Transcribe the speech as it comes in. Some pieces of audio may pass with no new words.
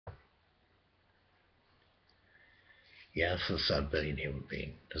Yes, this is a billion human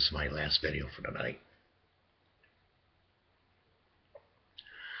being. This is my last video for tonight.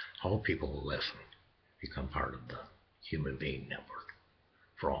 I hope people will listen, become part of the human being network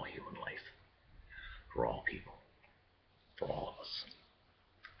for all human life, for all people, for all of us.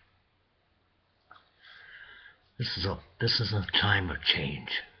 This is a time of change,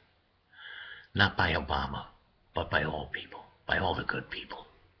 not by Obama, but by all people, by all the good people,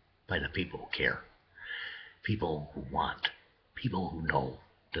 by the people who care, people who want, people who know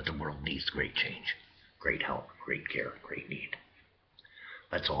that the world needs great change, great help, great care, great need.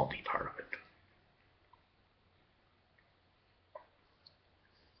 Let's all be part of it.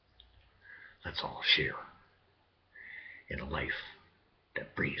 Let's all share in a life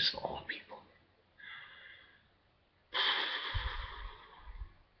that breathes all people.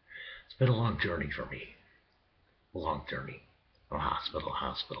 It's been a long journey for me. A long journey from hospital to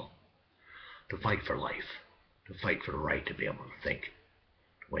hospital. To fight for life. To fight for the right to be able to think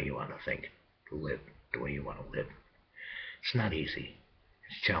the way you want to think. To live the way you want to live. It's not easy.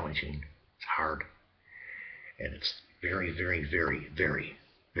 It's challenging. It's hard. And it's very, very, very, very,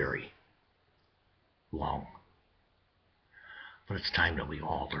 very long. But it's time that we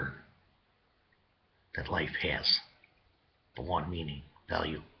all learn that life has the one meaning,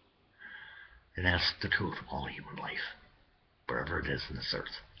 value. And that's the truth of all human life, wherever it is in this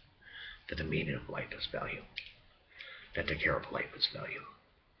earth. That the meaning of life is value. That the care of life is value.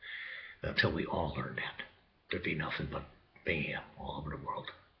 And until we all learn that, there'd be nothing but mayhem all over the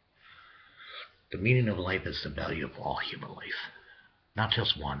world. The meaning of life is the value of all human life. Not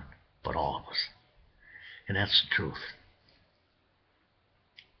just one, but all of us. And that's the truth.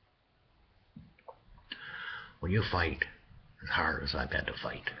 When you fight as hard as I've had to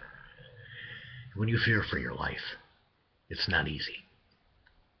fight, when you fear for your life, it's not easy.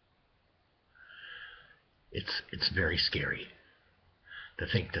 It's very scary to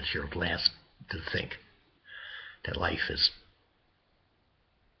think that that life is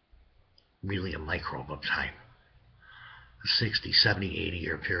really a microbe of time. A 60, 70,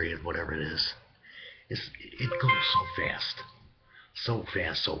 80-year period, whatever it is, it goes so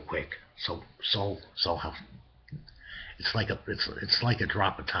fast, so quick, so how it's like a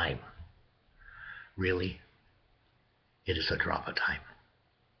drop of time. Really, it is a drop of time.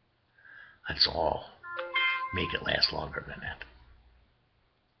 Let's all make it last longer than that.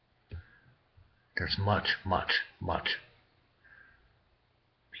 There's much,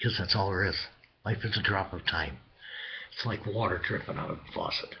 because that's all there is. Life is a drop of time. It's like water dripping out of a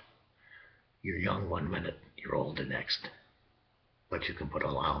faucet. You're young one minute, you're old the next. But you can put a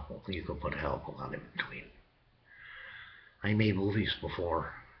hell of a lot in between. I made movies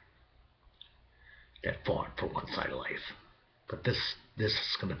before that fought for one side of life. But this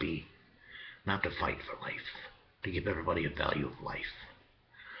is going to be not to fight for life, to give everybody a value of life,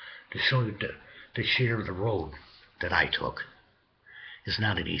 to show you, to share the road that I took is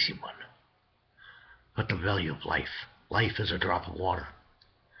not an easy one, but the value of life. Life is a drop of water.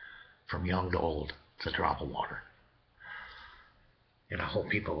 From young to old, it's a drop of water. And I hope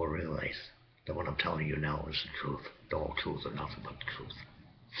people will realize that what I'm telling you now is the truth, the whole truth and nothing but the truth.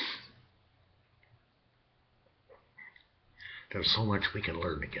 There's so much we can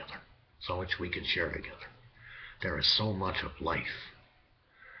learn together, so much we can share together. There is so much of life.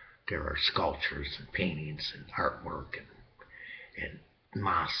 There are sculptures and paintings and artwork and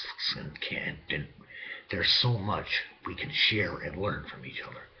mosques and there's so much we can share and learn from each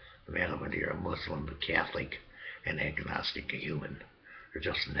other. No matter whether you're a Muslim, a Catholic, an agnostic, a human, or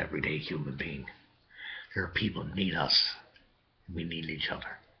just an everyday human being. There are people who need us. We need each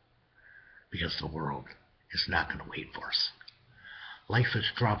other. Because the world is not going to wait for us. Life is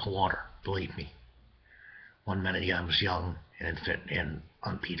a drop of water, believe me. One minute I was young and fit and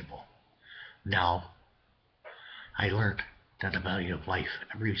unbeatable. Now, I learned that the value of life,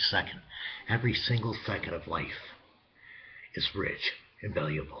 every single second of life is rich and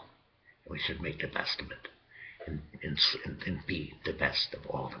valuable. And we should make the best of it and be the best of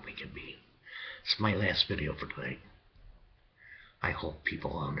all that we can be. It's my last video for tonight. I hope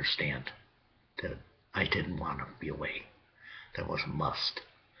people understand that I didn't want to be away. That was a must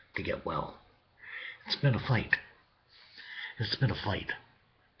to get well. It's been a fight. It's been a fight,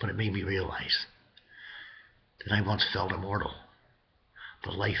 but it made me realize that I once felt immortal.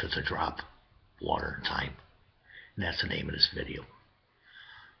 But life is a drop of water in time. And that's the name of this video.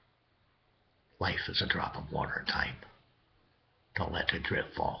 Life is a drop of water in time. Don't let the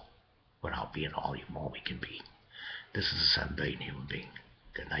drip fall without being all we can be. This is a 7 billion human being.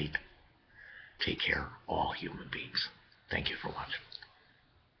 Good night. Take care, all human beings. Thank you for watching.